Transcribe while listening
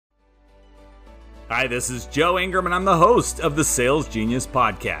Hi, this is Joe Ingram, and I'm the host of the Sales Genius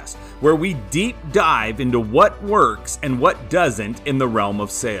Podcast, where we deep dive into what works and what doesn't in the realm of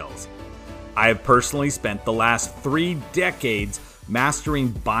sales. I have personally spent the last 3 decades mastering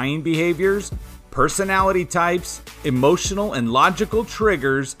buying behaviors, personality types, emotional and logical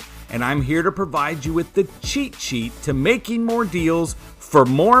triggers, and I'm here to provide you with the cheat sheet to making more deals for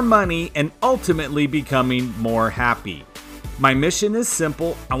more money and ultimately becoming more happy. My mission is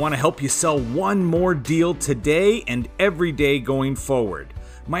simple. I want to help you sell one more deal today and every day going forward.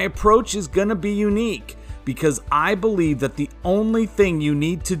 My approach is going to be unique because I believe that the only thing you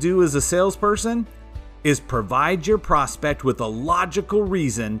need to do as a salesperson is provide your prospect with a logical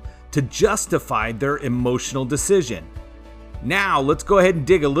reason to justify their emotional decision. Now, let's go ahead and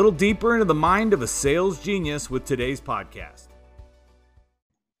dig a little deeper into the mind of a sales genius with today's podcast.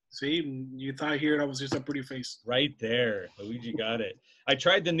 See, you thought here that was just a pretty face. Right there. Luigi got it. I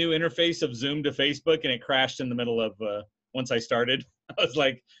tried the new interface of Zoom to Facebook and it crashed in the middle of once I started. I was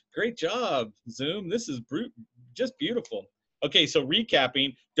like, great job, Zoom. This is just beautiful. Okay, so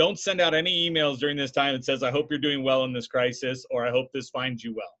recapping, don't send out any emails during this time that says, I hope you're doing well in this crisis, or I hope this finds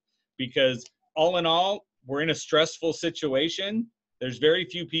you well. Because all in all, we're in a stressful situation. There's very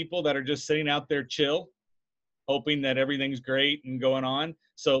few people that are just sitting out there chill, hoping that everything's great and going on.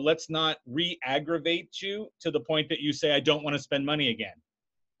 So let's not re-aggravate you to the point that you say, I don't want to spend money again.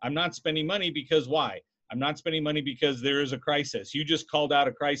 I'm not spending money because why? I'm not spending money because there is a crisis. You just called out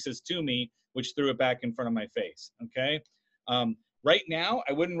a crisis to me, which threw it back in front of my face, okay? Right now,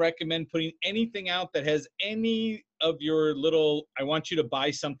 I wouldn't recommend putting anything out that has any of your little, I want you to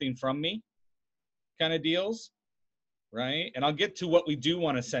buy something from me kind of deals, right? And I'll get to what we do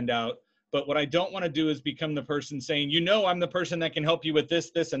want to send out. But what I don't want to do is become the person saying, you know, I'm the person that can help you with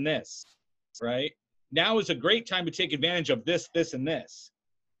this, this, and this, right? Now is a great time to take advantage of this, this, and this,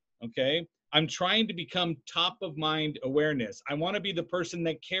 okay? I'm trying to become top of mind awareness. I want to be the person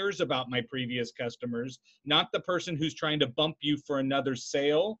that cares about my previous customers, not the person who's trying to bump you for another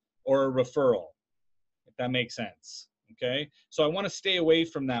sale or a referral, if that makes sense, okay? So I want to stay away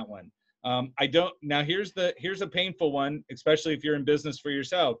from that one. Now here's a painful one, especially if you're in business for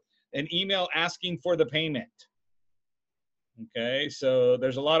yourself. An email asking for the payment. Okay, so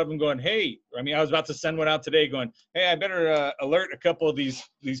there's a lot of them going, hey, I was about to send one out today going, hey, I better alert a couple of these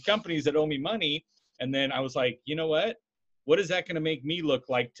companies that owe me money. And then I was like, you know what is that going to make me look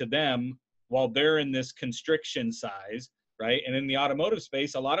like to them while they're in this constriction size, right? And in the automotive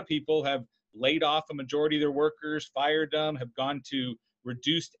space, a lot of people have laid off a majority of their workers, fired them, have gone to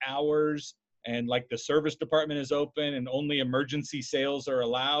reduced hours, and like the service department is open and only emergency sales are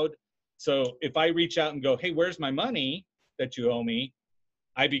allowed. So if I reach out and go, hey, where's my money that you owe me?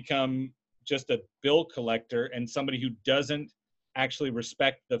 I become just a bill collector and somebody who doesn't actually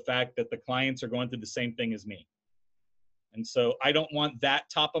respect the fact that the clients are going through the same thing as me. And so I don't want that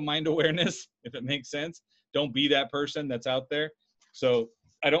top of mind awareness, if it makes sense. Don't be that person that's out there. So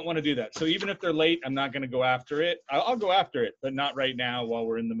I don't want to do that. So even if they're late, I'm not going to go after it. I'll go after it, but not right now while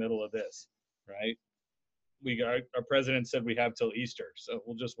we're in the middle of this. Right? Our president said we have till Easter, so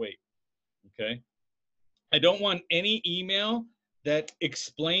we'll just wait, okay? I don't want any email that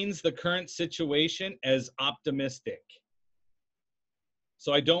explains the current situation as optimistic.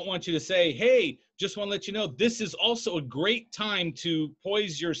 So I don't want you to say, hey, just want to let you know, this is also a great time to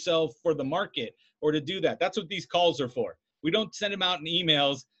poise yourself for the market or to do that. That's what these calls are for. We don't send them out in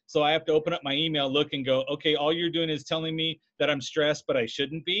emails, so I have to open up my email, look and go, okay, all you're doing is telling me that I'm stressed, but I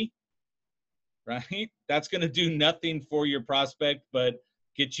shouldn't be. Right? That's going to do nothing for your prospect, but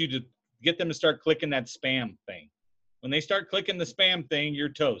get them to start clicking that spam thing. When they start clicking the spam thing, you're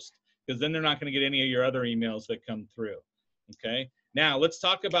toast, because then they're not going to get any of your other emails that come through. Okay. Now let's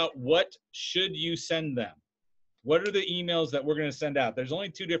talk about what should you send them. What are the emails that we're going to send out? There's only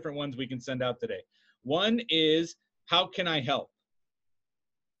 2 different ones we can send out today. One is, how can I help?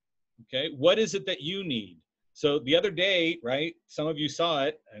 Okay. What is it that you need? So the other day, right, some of you saw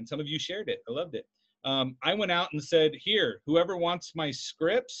it and some of you shared it. I loved it. I went out and said, here, whoever wants my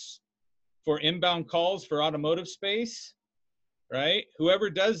scripts for inbound calls for automotive space, right?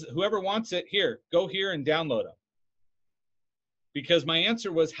 Whoever wants it, go here and download them. Because my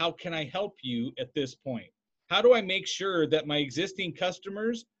answer was, how can I help you at this point? How do I make sure that my existing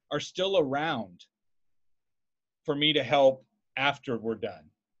customers are still around for me to help after we're done?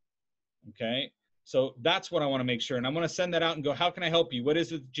 Okay. So that's what I want to make sure. And I'm going to send that out and go, how can I help you? What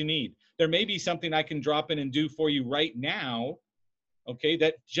is it that you need? There may be something I can drop in and do for you right now, okay,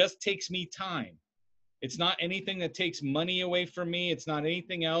 that just takes me time. It's not anything that takes money away from me. It's not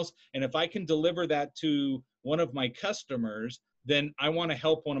anything else. And if I can deliver that to one of my customers, then I want to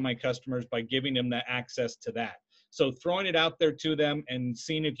help one of my customers by giving them that access to that. So throwing it out there to them and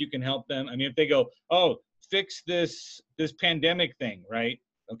seeing if you can help them. I mean, if they go, oh, fix this pandemic thing, right?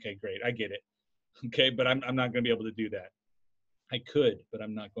 Okay, great, I get it. Okay, but I'm not going to be able to do that. I could, but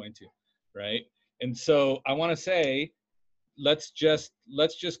I'm not going to, right? And so I want to say, let's just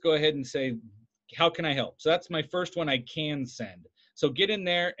go ahead and say, how can I help? So that's my first one I can send. So get in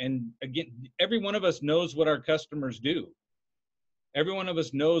there, and again, every one of us knows what our customers do. Every one of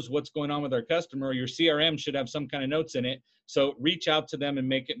us knows what's going on with our customer. Your CRM should have some kind of notes in it. So reach out to them and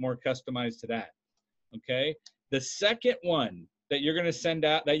make it more customized to that. Okay. The second one that you're going to send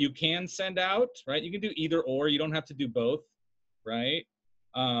out, that you can send out, right? You can do either or. You don't have to do both, right?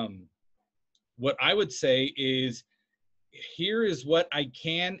 What I would say is, here is what I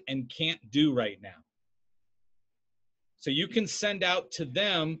can and can't do right now. So you can send out to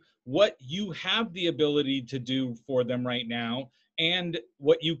them what you have the ability to do for them right now and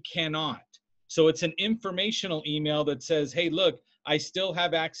what you cannot. So it's an informational email that says, hey, look, I still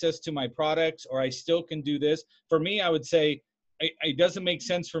have access to my products, or I still can do this. For me, I would say it doesn't make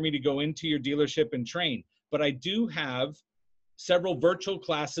sense for me to go into your dealership and train, but I do have several virtual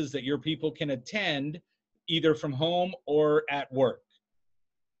classes that your people can attend either from home or at work.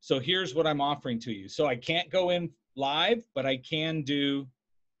 So here's what I'm offering to you. So I can't go in live, but I can do,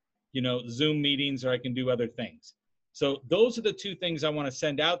 Zoom meetings, or I can do other things. So those are the two things I want to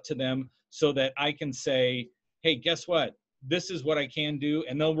send out to them so that I can say, hey, guess what? This is what I can do.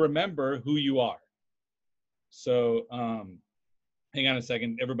 And they'll remember who you are. So hang on a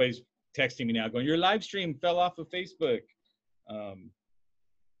second. Everybody's texting me now going, your live stream fell off of Facebook.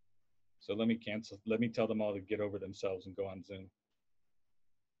 So let me cancel. Let me tell them all to get over themselves and go on Zoom.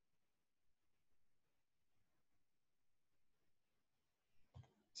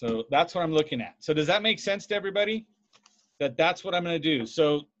 So that's what I'm looking at. So does that make sense to everybody? That's what I'm going to do.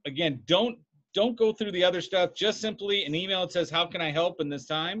 So again, don't go through the other stuff. Just simply an email that says, how can I help in this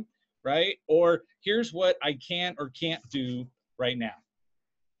time, right? Or here's what I can or can't do right now.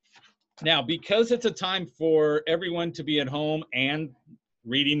 Now, because it's a time for everyone to be at home and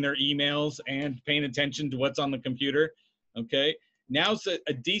reading their emails and paying attention to what's on the computer, okay, now's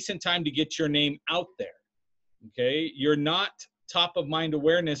a decent time to get your name out there, okay? You're not top of mind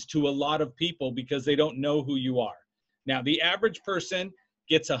awareness to a lot of people because they don't know who you are. Now, the average person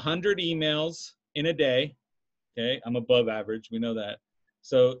gets 100 emails in a day, okay? I'm above average, we know that.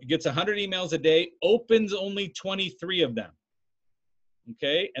 So it gets 100 emails a day, opens only 23 of them,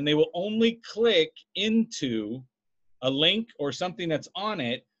 okay? And they will only click into a link or something that's on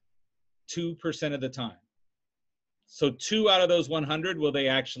it 2% of the time. So 2 out of those 100, will they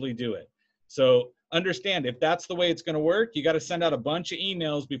actually do it? So understand, if that's the way it's going to work, you got to send out a bunch of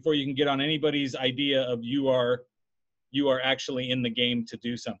emails before you can get on anybody's idea of you are actually in the game to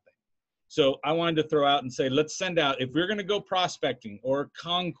do something. So I wanted to throw out and say, let's send out, if we're going to go prospecting or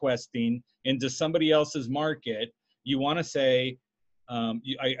conquesting into somebody else's market, you want to say,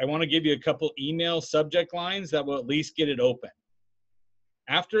 I want to give you a couple email subject lines that will at least get it open.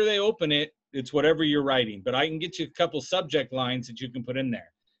 After they open it, it's whatever you're writing, but I can get you a couple subject lines that you can put in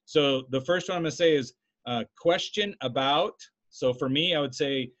there. So the first one I'm going to say is question about. So for me, I would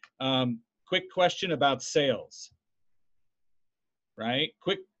say quick question about sales, right?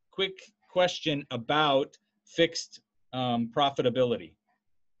 Quick question about fixed profitability.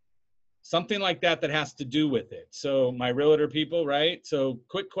 Something like that has to do with it. So my realtor people, right? So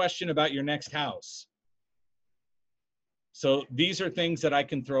quick question about your next house. So these are things that I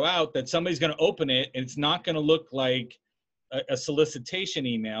can throw out that somebody's going to open it, and it's not going to look like a solicitation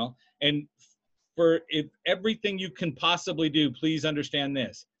email. And for everything you can possibly do, please understand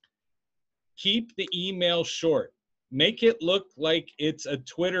this. Keep the email short. Make it look like it's a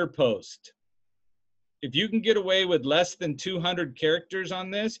Twitter post. If you can get away with less than 200 characters on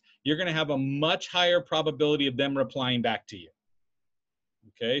this, you're going to have a much higher probability of them replying back to you.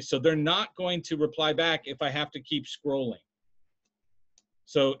 Okay, so they're not going to reply back if I have to keep scrolling.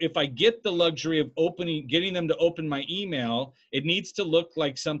 So if I get the luxury of getting them to open my email, it needs to look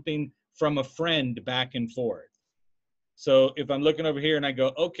like something from a friend back and forth. So if I'm looking over here and I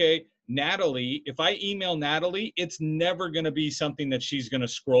go, okay, Natalie, if I email Natalie, it's never going to be something that she's going to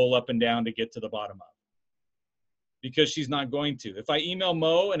scroll up and down to get to the bottom of, because she's not going to. If I email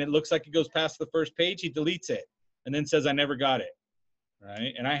Mo and it looks like it goes past the first page, he deletes it and then says, I never got it,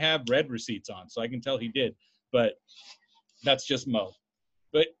 right? And I have read receipts on, so I can tell he did, but that's just Mo.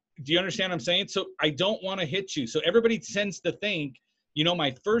 But do you understand what I'm saying? So I don't want to hit you. So everybody tends to think,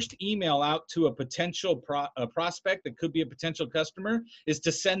 my first email out to a potential prospect that could be a potential customer is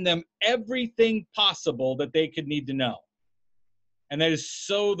to send them everything possible that they could need to know. And that is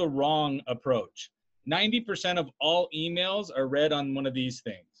so the wrong approach. 90% of all emails are read on one of these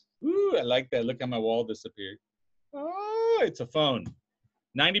things. Ooh, I like that. Look how my wall disappeared. Oh, it's a phone.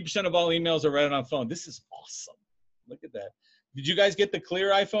 90% of all emails are read on a phone. This is awesome. Look at that. Did you guys get the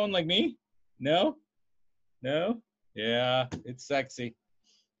clear iPhone like me? No? No? Yeah, it's sexy.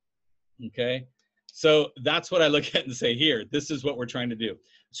 Okay. So that's what I look at and say, here, this is what we're trying to do.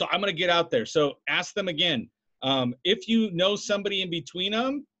 So I'm going to get out there. So ask them again. If you know somebody in between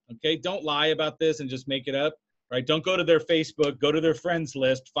them, okay, don't lie about this and just make it up, right? Don't go to their Facebook, go to their friends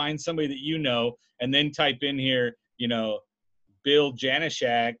list, find somebody that you know, and then type in here, you know, Bill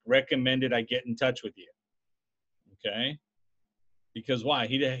Janishak recommended I get in touch with you. Okay. Because why?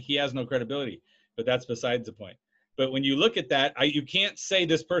 He has no credibility, but that's besides the point. But when you look at that, you can't say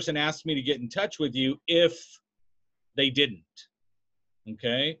this person asked me to get in touch with you if they didn't.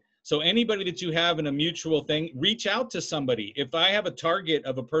 Okay. So anybody that you have in a mutual thing, reach out to somebody. If I have a target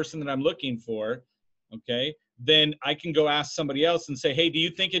of a person that I'm looking for, okay, then I can go ask somebody else and say, hey, do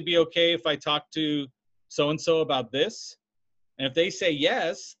you think it'd be okay if I talk to so-and-so about this? And if they say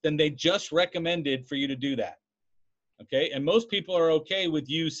yes, then they just recommended for you to do that. Okay. And most people are okay with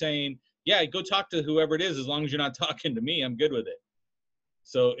you saying, yeah, go talk to whoever it is. As long as you're not talking to me, I'm good with it.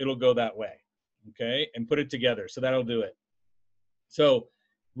 So it'll go that way. Okay. And put it together. So that'll do it. So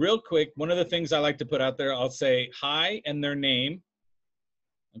real quick, one of the things I like to put out there, I'll say hi and their name.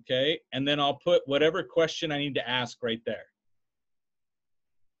 Okay. And then I'll put whatever question I need to ask right there.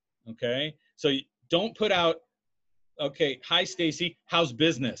 Okay. So don't put out, okay, hi, Stacy, how's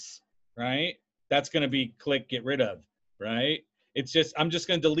business? Right. That's going to be click, get rid of. Right. It's just, I'm just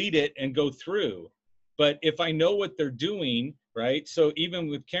going to delete it and go through. But if I know what they're doing, right? So even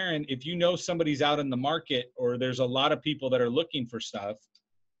with Karen, if you know somebody's out in the market or there's a lot of people that are looking for stuff,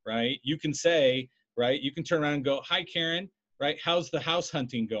 right? You can say, right? You can turn around and go, hi, Karen, right? How's the house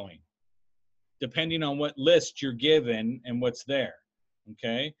hunting going? Depending on what list you're given and what's there.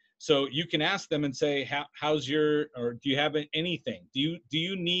 Okay. So you can ask them and say, how's your, or do you have anything? Do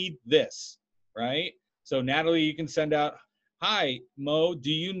you need this? Right? So Natalie, you can send out, hi, Mo,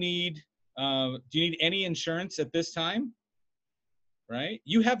 do you need any insurance at this time? Right?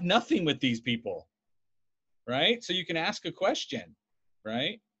 You have nothing with these people, right? So you can ask a question,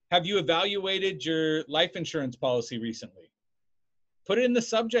 right? Have you evaluated your life insurance policy recently? Put it in the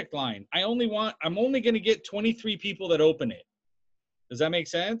subject line. I'm only going to get 23 people that open it. Does that make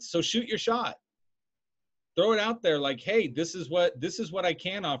sense? So shoot your shot. Throw it out there like, hey, this is what I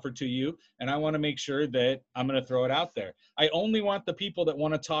can offer to you, and I want to make sure that I'm going to throw it out there. I only want the people that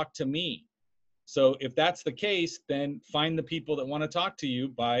want to talk to me. So if that's the case, then find the people that want to talk to you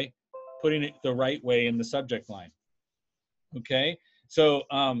by putting it the right way in the subject line. Okay. So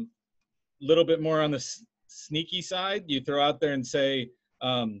little bit more on the sneaky side, you throw out there and say,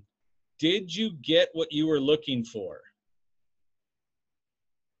 did you get what you were looking for?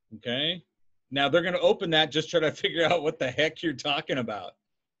 Okay. Now they're going to open that, just try to figure out what the heck you're talking about.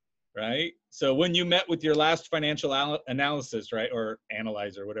 Right. So when you met with your last financial analysis, right, or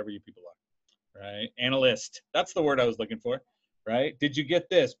analyzer, whatever you people are, right? Analyst. That's the word I was looking for, right? Did you get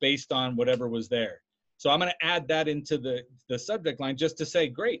this based on whatever was there? So I'm going to add that into the subject line just to say,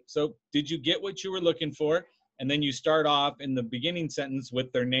 great. So did you get what you were looking for? And then you start off in the beginning sentence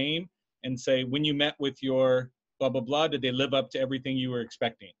with their name and say, when you met with your blah, blah, blah, did they live up to everything you were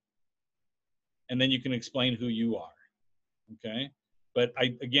expecting? And then you can explain who you are. Okay. But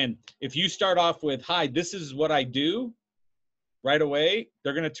again, if you start off with, hi, this is what I do, right away,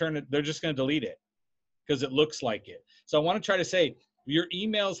 they're just going to delete it because it looks like it. So I want to try to say your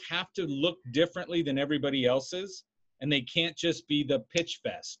emails have to look differently than everybody else's, and they can't just be the pitch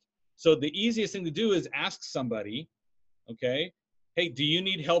fest. So the easiest thing to do is ask somebody, okay, hey, do you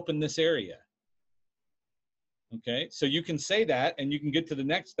need help in this area? Okay, so you can say that and you can get to the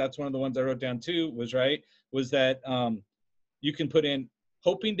next. That's one of the ones I wrote down too, was that you can put in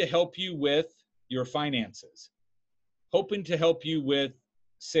hoping to help you with your finances, hoping to help you with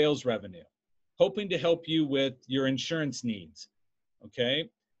sales revenue, hoping to help you with your insurance needs. Okay.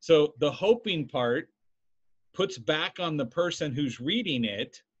 So the hoping part puts back on the person who's reading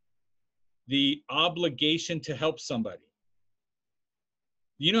it the obligation to help somebody.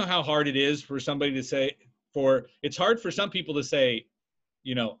 You know how hard it is for somebody to say, it's hard for some people to say,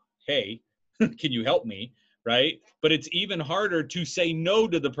 you know, hey, can you help me? Right. But it's even harder to say no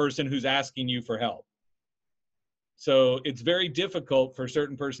to the person who's asking you for help. So it's very difficult for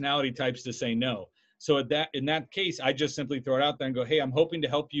certain personality types to say no. So in that case, I just simply throw it out there and go, hey, I'm hoping to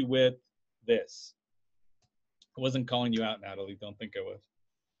help you with this. I wasn't calling you out, Natalie. Don't think I was.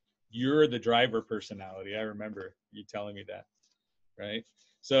 You're the driver personality. I remember you telling me that. right?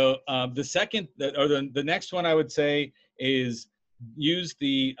 So the next one I would say is use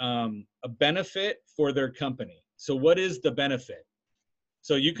a benefit for their company. So what is the benefit?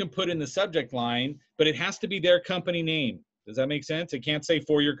 So you can put in the subject line, but it has to be their company name. Does that make sense? It can't say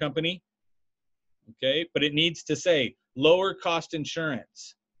for your company, okay? But it needs to say lower cost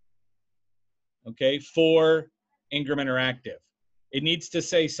insurance, okay, for Ingram Interactive. It needs to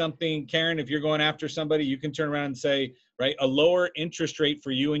say something, Karen, if you're going after somebody, you can turn around and say, right, a lower interest rate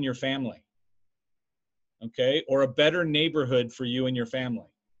for you and your family, okay? Or a better neighborhood for you and your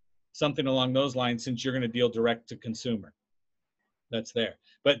family. Something along those lines, since you're going to deal direct to consumer. That's there.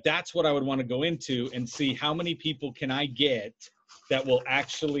 But that's what I would want to go into and see how many people can I get that will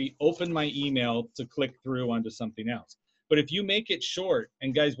actually open my email to click through onto something else. But if you make it short,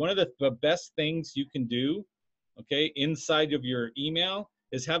 and guys, one of the best things you can do, okay, inside of your email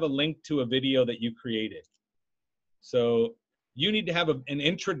is have a link to a video that you created. So you need to have an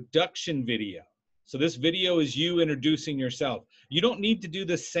introduction video. So this video is you introducing yourself. You don't need to do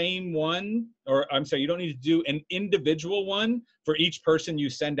the same one, or I'm sorry, you don't need to do an individual one for each person you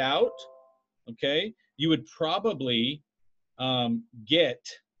send out, okay? You would probably get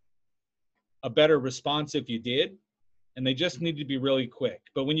a better response if you did, and they just need to be really quick.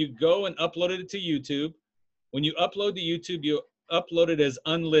 But when you go and upload it to YouTube, when you upload to YouTube, you upload it as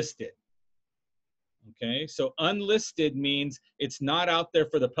unlisted. Okay, so unlisted means it's not out there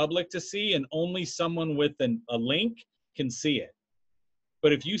for the public to see, and only someone with a link can see it.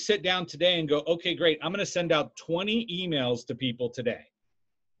 But if you sit down today and go, okay, great, I'm going to send out 20 emails to people today.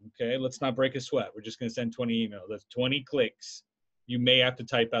 Okay, let's not break a sweat. We're just going to send 20 emails. That's 20 clicks. You may have to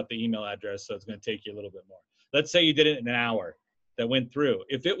type out the email address, so it's going to take you a little bit more. Let's say you did it in an hour that went through.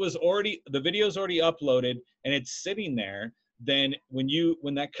 If it was already, the video's already uploaded and it's sitting there, then when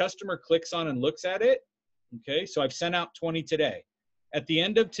that customer clicks on and looks at it, okay, so I've sent out 20 today. At the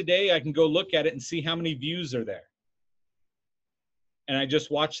end of today, I can go look at it and see how many views are there. And I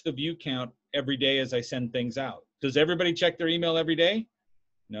just watch the view count every day as I send things out. Does everybody check their email every day?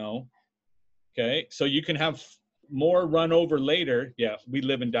 No. Okay, so you can have more run over later. Yeah, we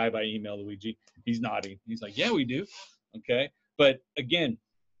live and die by email, Luigi. He's nodding. He's like, yeah, we do. Okay, but again.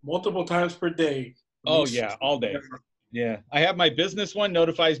 Multiple times per day. Oh, yeah, all day. Yeah, I have my business one,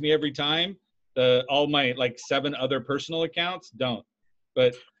 notifies me every time. All my like 7 other personal accounts don't.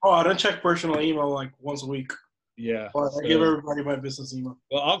 But I don't check personal email like once a week. Yeah. But I give everybody my business email.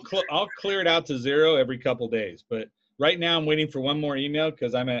 Well, I'll clear it out to 0 every couple days. But right now I'm waiting for one more email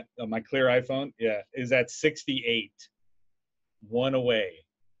because I'm at my Clear iPhone. Yeah, is at 68. One away,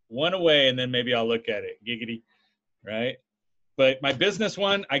 and then maybe I'll look at it. Giggity, right? But my business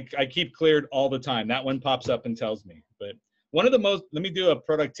one, I keep cleared all the time. That one pops up and tells me. But one of the most, let me do a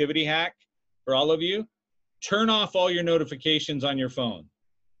productivity hack for all of you. Turn off all your notifications on your phone.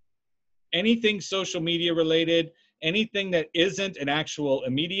 Anything social media related, anything that isn't an actual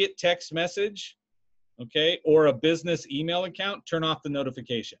immediate text message, okay, or a business email account, turn off the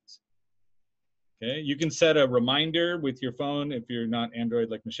notifications. Okay, you can set a reminder with your phone. If you're not Android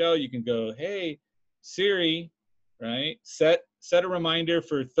like Michelle, you can go, hey, Siri, right? Set a reminder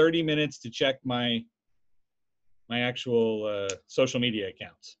for 30 minutes to check my actual social media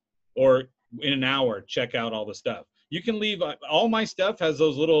accounts, or in an hour, check out all the stuff. You can leave, all my stuff has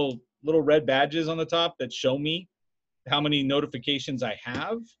those little red badges on the top that show me how many notifications I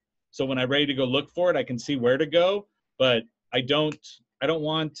have. So when I'm ready to go look for it, I can see where to go, but I don't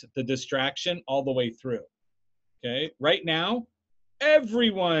want the distraction all the way through. Okay, right now,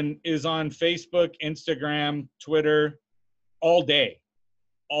 everyone is on Facebook, Instagram, Twitter, all day,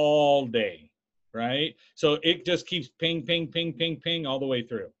 right? So it just keeps ping, ping, ping, ping, ping all the way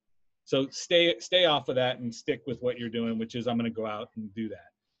through. So stay off of that and stick with what you're doing, which is I'm going to go out and do that.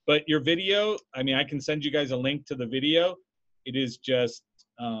 But your video, I mean, I can send you guys a link to the video. It is just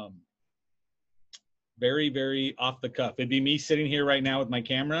very, very off the cuff. It'd be me sitting here right now with my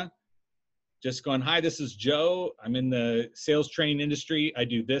camera, just going, hi, this is Joe. I'm in the sales training industry. I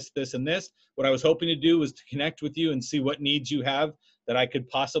do this, this, and this. What I was hoping to do was to connect with you and see what needs you have that I could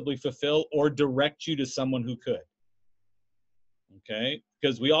possibly fulfill, or direct you to someone who could. Okay,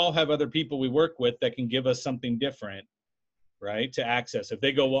 because we all have other people we work with that can give us something different, right, to access. If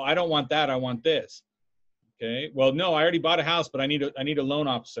they go, well, I don't want that, I want this. Okay, well, no, I already bought a house, but I need a loan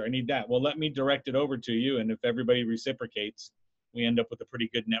officer. I need that. Well, let me direct it over to you, and if everybody reciprocates, we end up with a pretty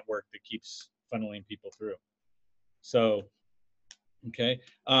good network that keeps funneling people through. So, okay,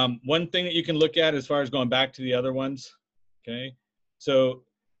 one thing that you can look at as far as going back to the other ones, okay, so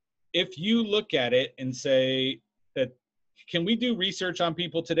if you look at it and say that, can we do research on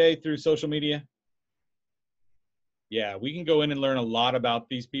people today through social media? Yeah, we can go in and learn a lot about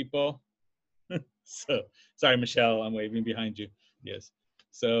these people. So, sorry, Michelle, I'm waving behind you. Yes.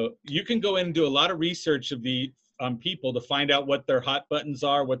 So you can go in and do a lot of research of the people to find out what their hot buttons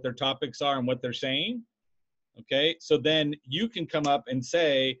are, what their topics are, and what they're saying. Okay. So then you can come up and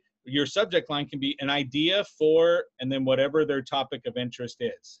say your subject line can be an idea for, and then whatever their topic of interest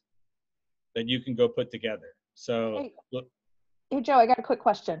is that you can go put together. So, Hey, look, hey Joe, I got a quick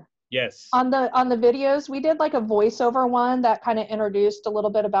question. yes. On the videos, we did like a voiceover one that kind of introduced a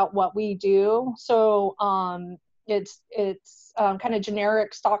little bit about what we do. So it's kind of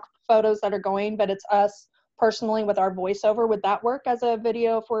generic stock photos that are going, but it's us personally with our voiceover. Would that work as a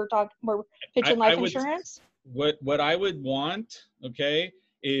video if we're pitching life insurance? What I would want, okay,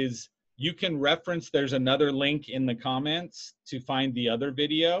 is you can reference, there's another link in the comments to find the other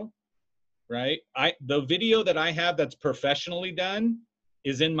video, right? The video that I have that's professionally done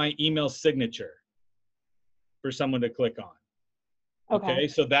is in my email signature for someone to click on. Okay,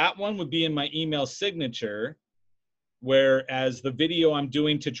 so that one would be in my email signature, whereas the video I'm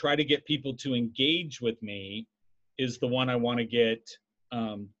doing to try to get people to engage with me is the one I want to get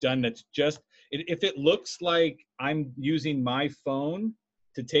done. That's just, if it looks like I'm using my phone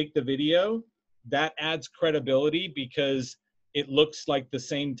to take the video, that adds credibility because it looks like the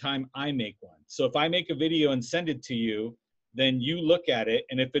same time I make one. So if I make a video and send it to you, then you look at it,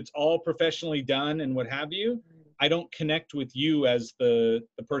 and if it's all professionally done and what have you, I don't connect with you as the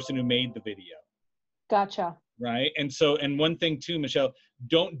person who made the video. Gotcha. Right. And so, and one thing too, Michelle,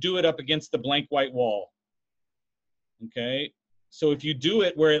 don't do it up against the blank white wall. Okay. So if you do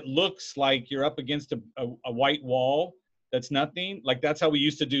it where it looks like you're up against a white wall, that's nothing. Like that's how we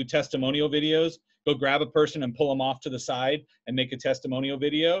used to do testimonial videos. Go grab a person and pull them off to the side and make a testimonial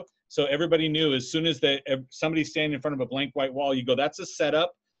video. So everybody knew as soon as somebody's standing in front of a blank white wall, you go, that's a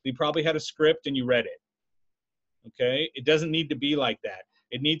setup. You probably had a script and you read it. Okay. It doesn't need to be like that.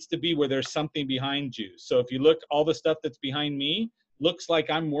 It needs to be where there's something behind you. So if you look, all the stuff that's behind me looks like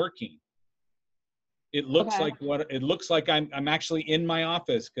I'm working. It looks like it looks like I'm actually in my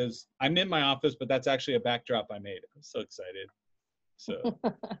office, because I'm in my office, but that's actually a backdrop I made. I'm so excited. So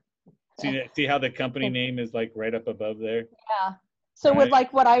see how the company name is like right up above there? Yeah. So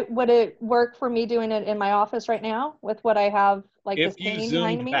right. would it work for me doing it in my office right now with what I have, like if this painting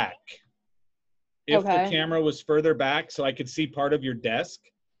behind me? Back. If the camera was further back so I could see part of your desk.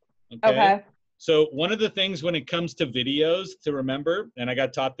 Okay. So one of the things when it comes to videos to remember, and I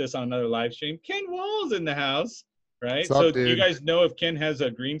got taught this on another live stream, Ken Wall's in the house, right? What's up, dude? You guys know if Ken has a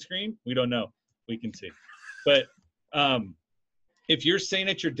green screen? We don't know. We can see. But if you're sitting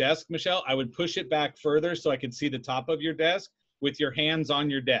at your desk, Michelle, I would push it back further so I could see the top of your desk with your hands on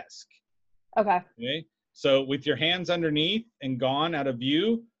your desk. Okay. So with your hands underneath and gone out of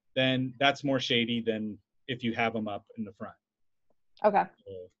view, then that's more shady than if you have them up in the front. Okay.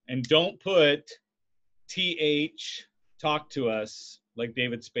 And don't put TH talk to us like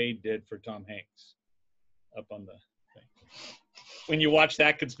David Spade did for Tom Hanks up on the thing. When you watch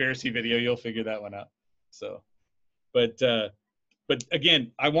that conspiracy video, you'll figure that one out. So, but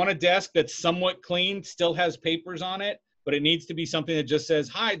again, I want a desk that's somewhat clean, still has papers on it, but it needs to be something that just says,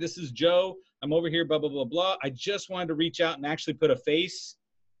 hi, this is Joe. I'm over here, blah, blah, blah, blah. I just wanted to reach out and actually put a face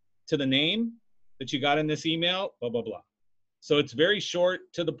to the name that you got in this email, blah, blah, blah. So it's very short,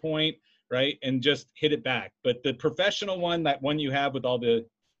 to the point, right? And just hit it back. But the professional one, that one you have with all the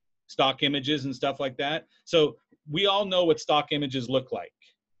stock images and stuff like that. So we all know what stock images look like.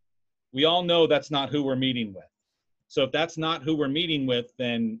 We all know that's not who we're meeting with. So if that's not who we're meeting with,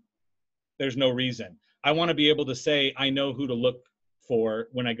 then there's no reason. I want to be able to say, I know who to look for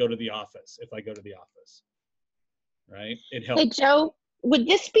when I go to the office, if I go to the office, right? It helps. Hey, Joe, would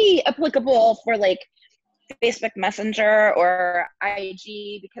this be applicable for like Facebook Messenger or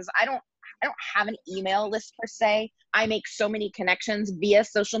IG? Because I don't have an email list per se. I make so many connections via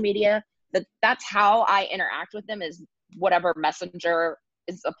social media that's how I interact with them, is whatever messenger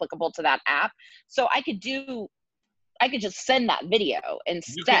is applicable to that app. So I could just send that video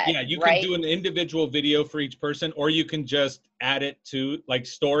instead. You can do an individual video for each person, or you can just add it to, like,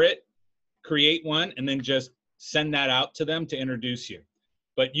 store it, create one, and then just send that out to them to introduce you.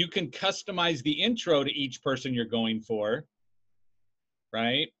 But you can customize the intro to each person you're going for,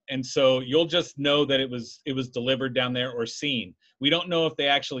 right? And so you'll just know that it was delivered down there or seen. We don't know if they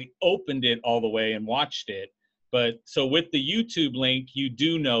actually opened it all the way and watched it, but so with the YouTube link, you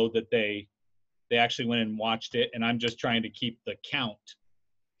do know that they actually went and watched it, and I'm just trying to keep the count.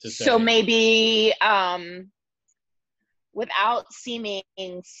 So maybe without seeming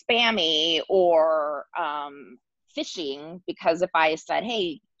spammy or phishing, because if I said,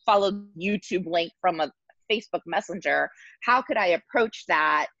 hey, follow YouTube link from a Facebook Messenger, how could I approach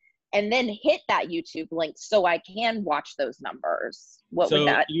that and then hit that YouTube link so I can watch those numbers? What would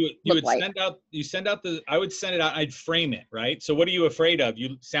that you look would like? I would send it out, I'd frame it, right? So what are you afraid of?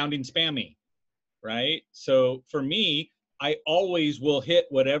 You sounding spammy, right? So for me, I always will hit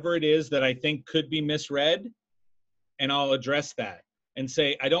whatever it is that I think could be misread, and I'll address that and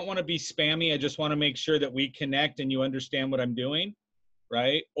say, I don't want to be spammy. I just want to make sure that we connect and you understand what I'm doing,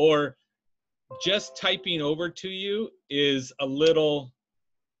 right? Or just typing over to you is a little,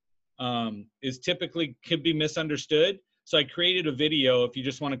 is typically could be misunderstood. So I created a video if you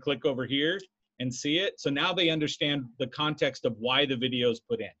just want to click over here and see it. So now they understand the context of why the video is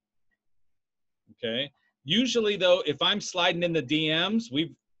put in. Okay. Usually though, if I'm sliding in the DMs,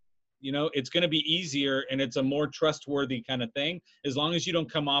 it's going to be easier and it's a more trustworthy kind of thing, as long as you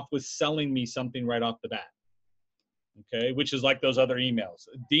don't come off with selling me something right off the bat. Okay. Which is like those other emails.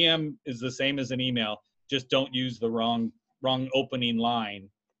 DM is the same as an email. Just don't use the wrong opening line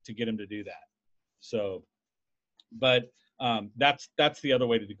to get them to do that. So, but that's the other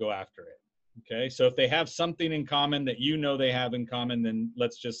way to go after it. Okay. So if they have something in common that they have in common, then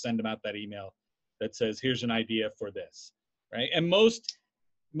let's just send them out that email that says, here's an idea for this. Right. And most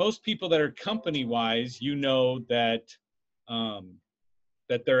people that are company wise, that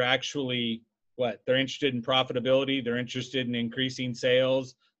that they're actually they're interested in profitability, they're interested in increasing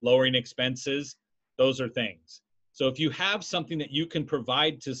sales, lowering expenses. Those are things. So if you have something that you can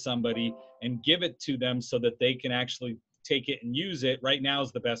provide to somebody and give it to them so that they can actually take it and use it, right now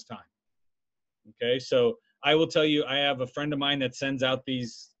is the best time. Okay. So I will tell you, I have a friend of mine that sends out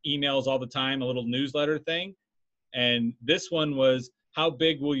these emails all the time, a little newsletter thing. And this one was, how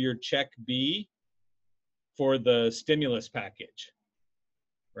big will your check be for the stimulus package?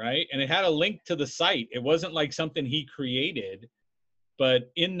 Right? And it had a link to the site. It wasn't like something he created,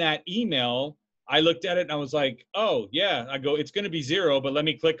 but in that email, I looked at it and I was like, oh yeah, I go, it's going to be 0, but let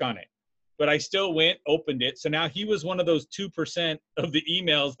me click on it. But I still went, opened it. So now he was one of those 2% of the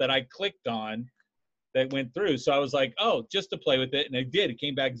emails that I clicked on that went through. So I was like, oh, just to play with it. And I did. It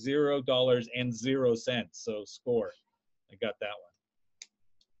came back $0.00. So score. I got that one.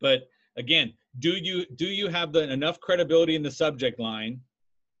 But again, do you have enough credibility in the subject line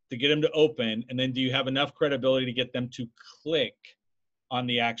to get them to open? And then do you have enough credibility to get them to click on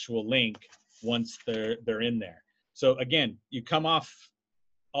the actual link once they're in there? So again, you come off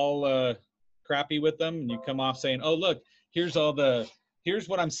all crappy with them, and you come off saying, oh, look, here's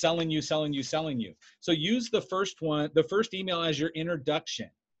what I'm selling you. So use the first email as your introduction.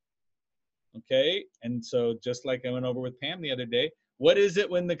 Okay. And so just like I went over with Pam the other day, what is it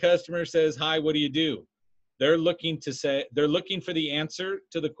when the customer says, hi, what do you do? They're looking for the answer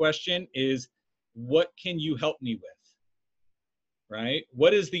to the question is, what can you help me with? Right?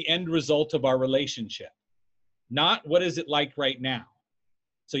 What is the end result of our relationship? Not what is it like right now?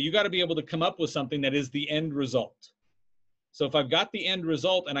 So you got to be able to come up with something that is the end result. So if I've got the end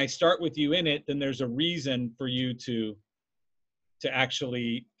result and I start with you in it, then there's a reason for you to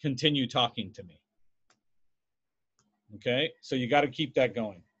actually continue talking to me. Okay, so you got to keep that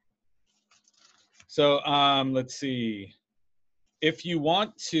going. So let's see. If you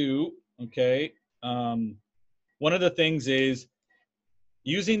want to, okay, one of the things is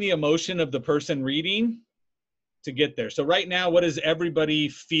using the emotion of the person reading to get there. So right now, what is everybody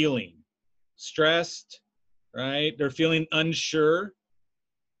feeling? Stressed, right? They're feeling unsure.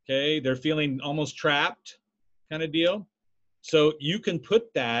 Okay, they're feeling almost trapped kind of deal. So you can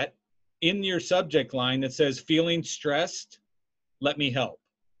put that in your subject line that says, feeling stressed, let me help.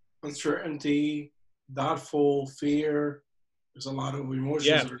 Uncertainty, doubtful, fear. There's a lot of emotions.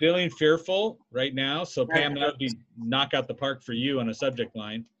 Yeah, feeling fearful right now. So Pam, that would be knock out the park for you on a subject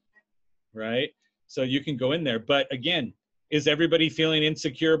line, right? So you can go in there. But again, is everybody feeling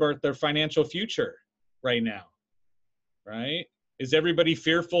insecure about their financial future right now, right? Is everybody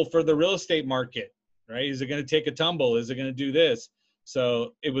fearful for the real estate market, right? Is it going to take a tumble? Is it going to do this?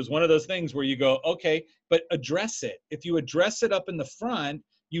 So it was one of those things where you go, okay, but address it. If you address it up in the front,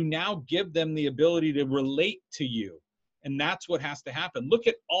 you now give them the ability to relate to you. And that's what has to happen. Look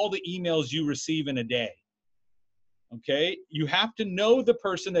at all the emails you receive in a day. Okay. You have to know the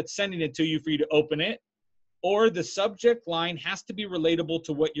person that's sending it to you for you to open it, or the subject line has to be relatable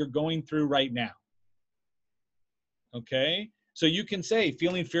to what you're going through right now. Okay. So you can say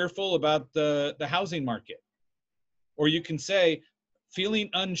feeling fearful about the housing market, or you can say feeling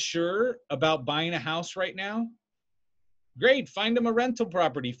unsure about buying a house right now. Great. Find them a rental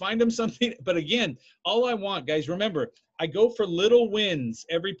property, find them something. But again, all I want, guys, remember, I go for little wins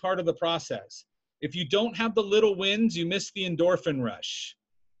every part of the process. If you don't have the little wins, you miss the endorphin rush.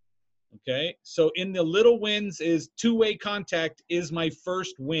 Okay, so in the little wins is two-way contact is my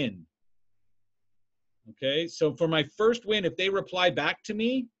first win. Okay, so for my first win, if they reply back to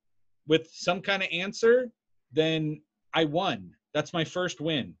me with some kind of answer, then I won. That's my first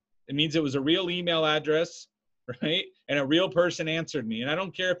win. It means it was a real email address, right? And a real person answered me. And I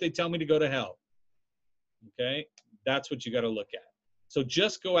don't care if they tell me to go to hell. Okay, that's what you got to look at. So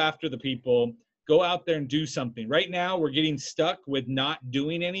just go after the people. Go out there and do something. Right now, we're getting stuck with not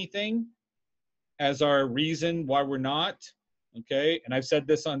doing anything as our reason why we're not. Okay, and I've said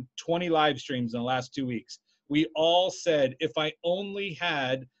this on 20 live streams in the last 2 weeks. We all said, if I only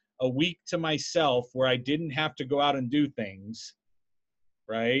had a week to myself where I didn't have to go out and do things,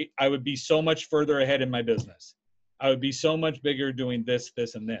 right, I would be so much further ahead in my business. I would be so much bigger doing this,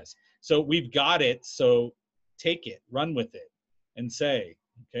 this, and this. So we've got it. So take it, run with it, and say,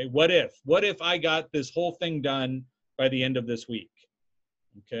 okay, what if I got this whole thing done by the end of this week?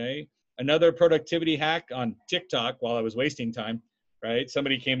 Okay. Another productivity hack on TikTok while I was wasting time, right?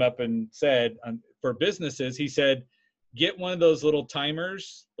 Somebody came up and said, for businesses, he said, get one of those little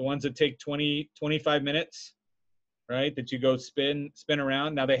timers, the ones that take 20, 25 minutes, right? That you go spin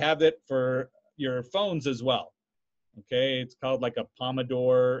around. Now they have it for your phones as well. Okay. It's called like a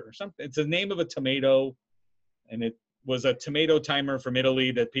Pomodoro or something. It's the name of a tomato, and it was a tomato timer from Italy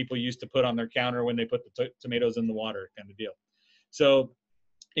that people used to put on their counter when they put the tomatoes in the water, kind of deal. So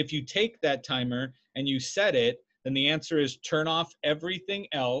if you take that timer and you set it, then the answer is turn off everything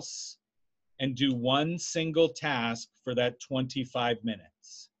else and do one single task for that 25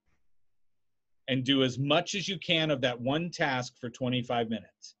 minutes. And do as much as you can of that one task for 25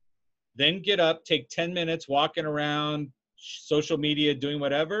 minutes. Then get up, take 10 minutes walking around, social media, doing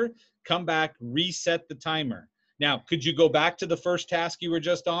whatever, come back, reset the timer. Now, could you go back to the first task you were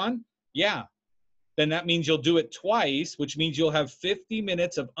just on? Yeah. Then that means you'll do it twice, which means you'll have 50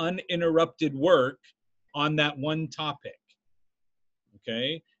 minutes of uninterrupted work on that one topic.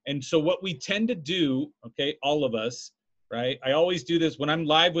 Okay. And so what we tend to do, okay, all of us, right? I always do this when I'm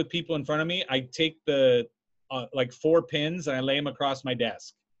live with people in front of me. I take the like 4 pins and I lay them across my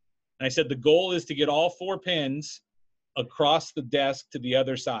desk. And I said, the goal is to get all 4 pins across the desk to the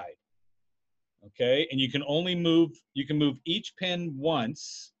other side. Okay. And you can move each pin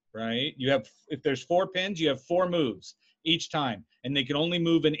once, right? You have, if there's 4 pins, you have 4 moves each time, and they can only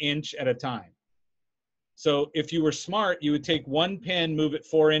move an inch at a time. So if you were smart, you would take 1 pin, move it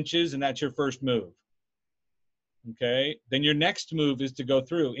 4 inches, and that's your first move. Okay. Then your next move is to go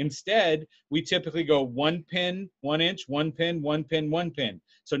through. Instead, we typically go 1 pin, 1 inch, 1 pin, 1 pin, 1 pin.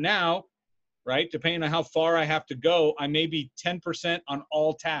 So now, right, depending on how far I have to go, I may be 10% on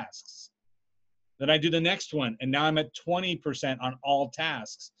all tasks. Then I do the next one, and now I'm at 20% on all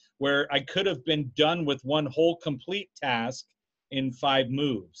tasks, where I could have been done with one whole complete task in 5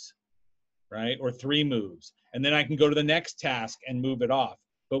 moves, right? Or 3 moves. And then I can go to the next task and move it off.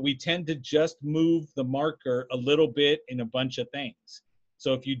 But we tend to just move the marker a little bit in a bunch of things.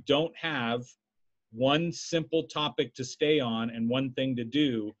 So if you don't have one simple topic to stay on and one thing to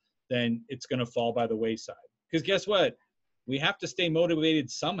do, then it's going to fall by the wayside. Because guess what? We have to stay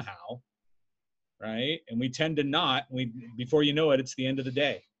motivated somehow. Right? And we tend to not. Before you know it, it's the end of the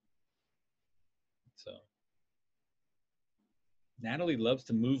day. So Natalie loves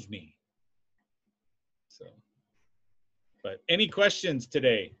to move me. So, but any questions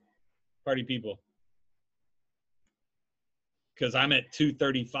today, party people? Because I'm at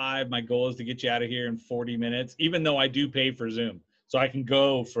 2:35. My goal is to get you out of here in 40 minutes, even though I do pay for Zoom. So I can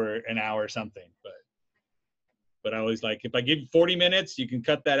go for an hour or something, but I always like, if I give you 40 minutes, you can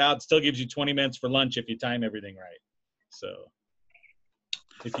cut that out. It still gives you 20 minutes for lunch if you time everything right. So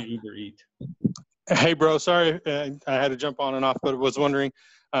if you Uber Eat. Hey, bro, sorry, I had to jump on and off, but I was wondering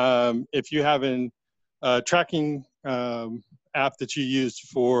if you have a tracking app that you use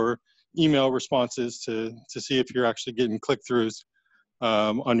for email responses to see if you're actually getting click-throughs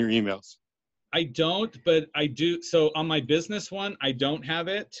on your emails. I don't, but I do. So on my business one, I don't have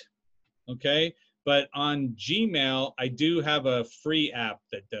it. Okay. But on Gmail, I do have a free app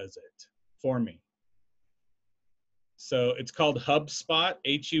that does it for me. So it's called HubSpot,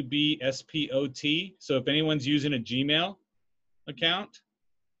 HUBSPOT. So if anyone's using a Gmail account,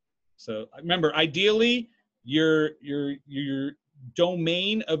 so remember, ideally, your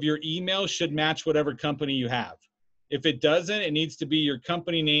domain of your email should match whatever company you have. If it doesn't, it needs to be your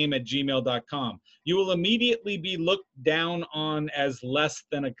company name at gmail.com. You will immediately be looked down on as less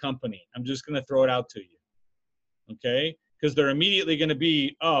than a company. I'm just going to throw it out to you. Okay? Because they're immediately going to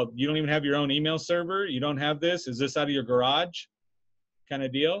be, oh, you don't even have your own email server? You don't have this? Is this out of your garage? Kind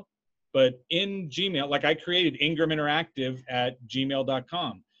of deal. But in Gmail, like I created Ingram Interactive at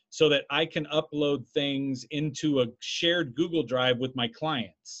gmail.com. so that I can upload things into a shared Google Drive with my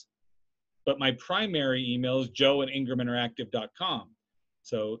clients. But my primary email is joe@ingraminteractive.com.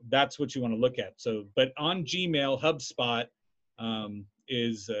 So that's what you want to look at. So, but on Gmail, HubSpot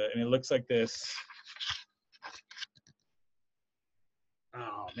is, and it looks like this.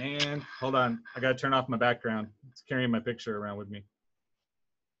 Oh man, hold on. I got to turn off my background. It's carrying my picture around with me.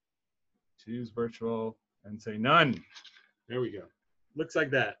 Choose virtual and say none. There we go. Looks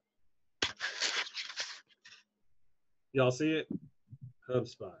like that. Y'all see it?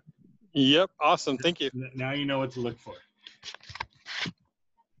 HubSpot. Yep. Awesome. Thank you. Now you know what to look for.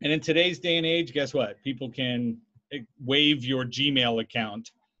 And in today's day and age, guess what? People can waive your Gmail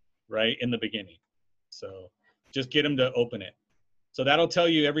account right in the beginning. So just get them to open it. So that'll tell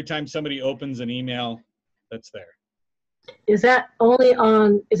you every time somebody opens an email that's there. Is that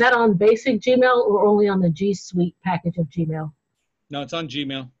on basic Gmail or only on the G Suite package of Gmail? No, it's on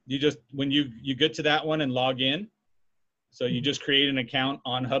Gmail. You just, when you get to that one and log in, so you just create an account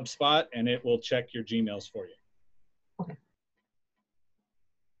on HubSpot and it will check your Gmails for you. Okay.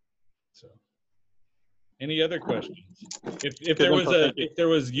 So, any other questions? If there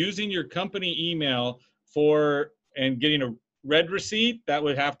was using your company email for and getting a red receipt, that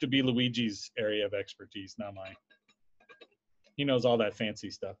would have to be Luigi's area of expertise, not mine. He knows all that fancy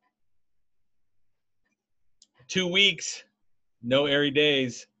stuff. 2 weeks, no airy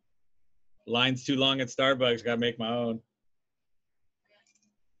days. Line's too long at Starbucks, gotta make my own.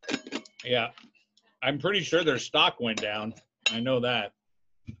 Yeah, I'm pretty sure their stock went down. I know that.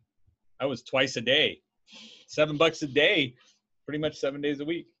 That was twice a day. $7 a day, pretty much 7 days a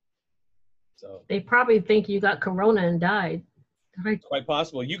week. So They probably think you got corona and died. it's quite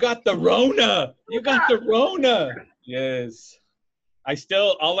possible. You got the Rona. You got the Rona. Yes.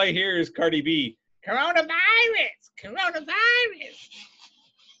 All I hear is Cardi B. Coronavirus. Coronavirus.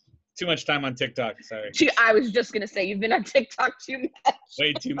 Too much time on TikTok. Sorry. I was just gonna say, you've been on TikTok too much.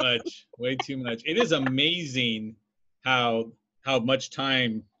 Way too much. Way too much. It is amazing how much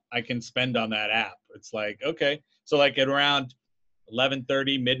time I can spend on that app. It's like, okay. So like at around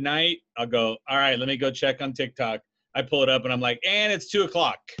 11:30 midnight, I'll go, all right, let me go check on TikTok. I pull it up and I'm like, and it's 2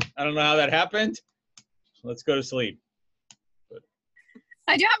 o'clock. I don't know how that happened. Let's go to sleep.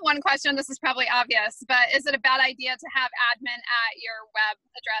 I do have one question. This is probably obvious, but is it a bad idea to have admin at your web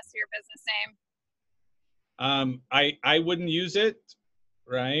address or your business name? I wouldn't use it,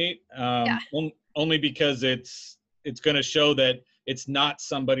 right? Yeah. Only because it's going to show that it's not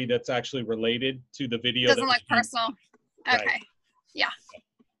somebody that's actually related to the video. Doesn't look personal. Okay. Right. Yeah.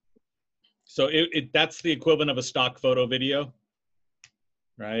 So that's the equivalent of a stock photo video,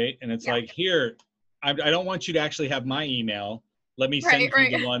 right? And it's like, here, I don't want you to actually have my email. Let me send you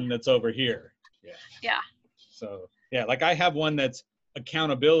the one that's over here. Yeah. Yeah. So yeah, like I have one that's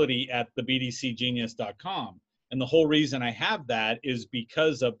accountability@thebdcgenius.com. And the whole reason I have that is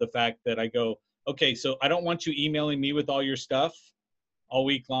because of the fact that I go, okay, so I don't want you emailing me with all your stuff all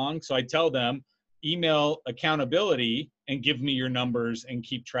week long. So I tell them, email accountability and give me your numbers and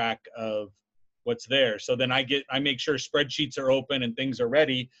keep track of what's there. So then I make sure spreadsheets are open and things are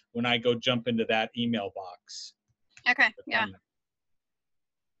ready when I go jump into that email box. Okay. Yeah.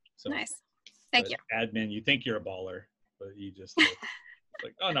 So, nice. Thank you. Admin, you think you're a baller, but you just like,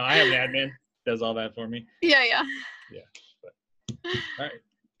 oh no, I have an admin, does all that for me. Yeah. But, all right.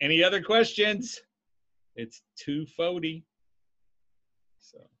 Any other questions? It's 2:40.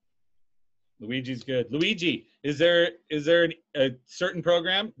 So Luigi's good. Luigi, is there a certain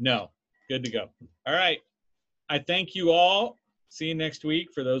program? No. Good to go. All right. I thank you all. See you next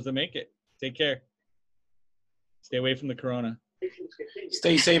week for those that make it. Take care. Stay away from the corona.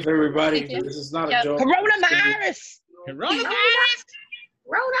 Stay safe, everybody. This is not a joke. Coronavirus. Coronavirus.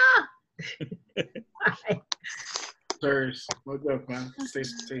 Rona! Sirs. No joke, man. Stay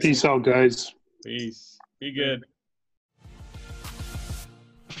safe. Peace out, guys. Peace. Be good.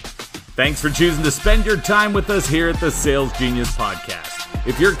 Thanks for choosing to spend your time with us here at the Sales Genius Podcast.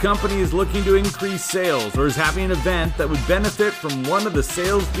 If your company is looking to increase sales or is having an event that would benefit from one of the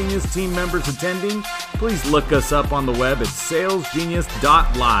Sales Genius team members attending, please look us up on the web at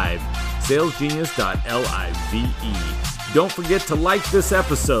salesgenius.live, salesgenius.live. Don't forget to like this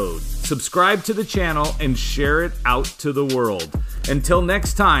episode, subscribe to the channel, and share it out to the world. Until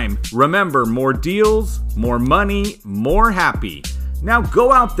next time, remember, more deals, more money, more happy. Now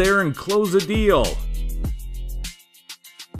go out there and close a deal.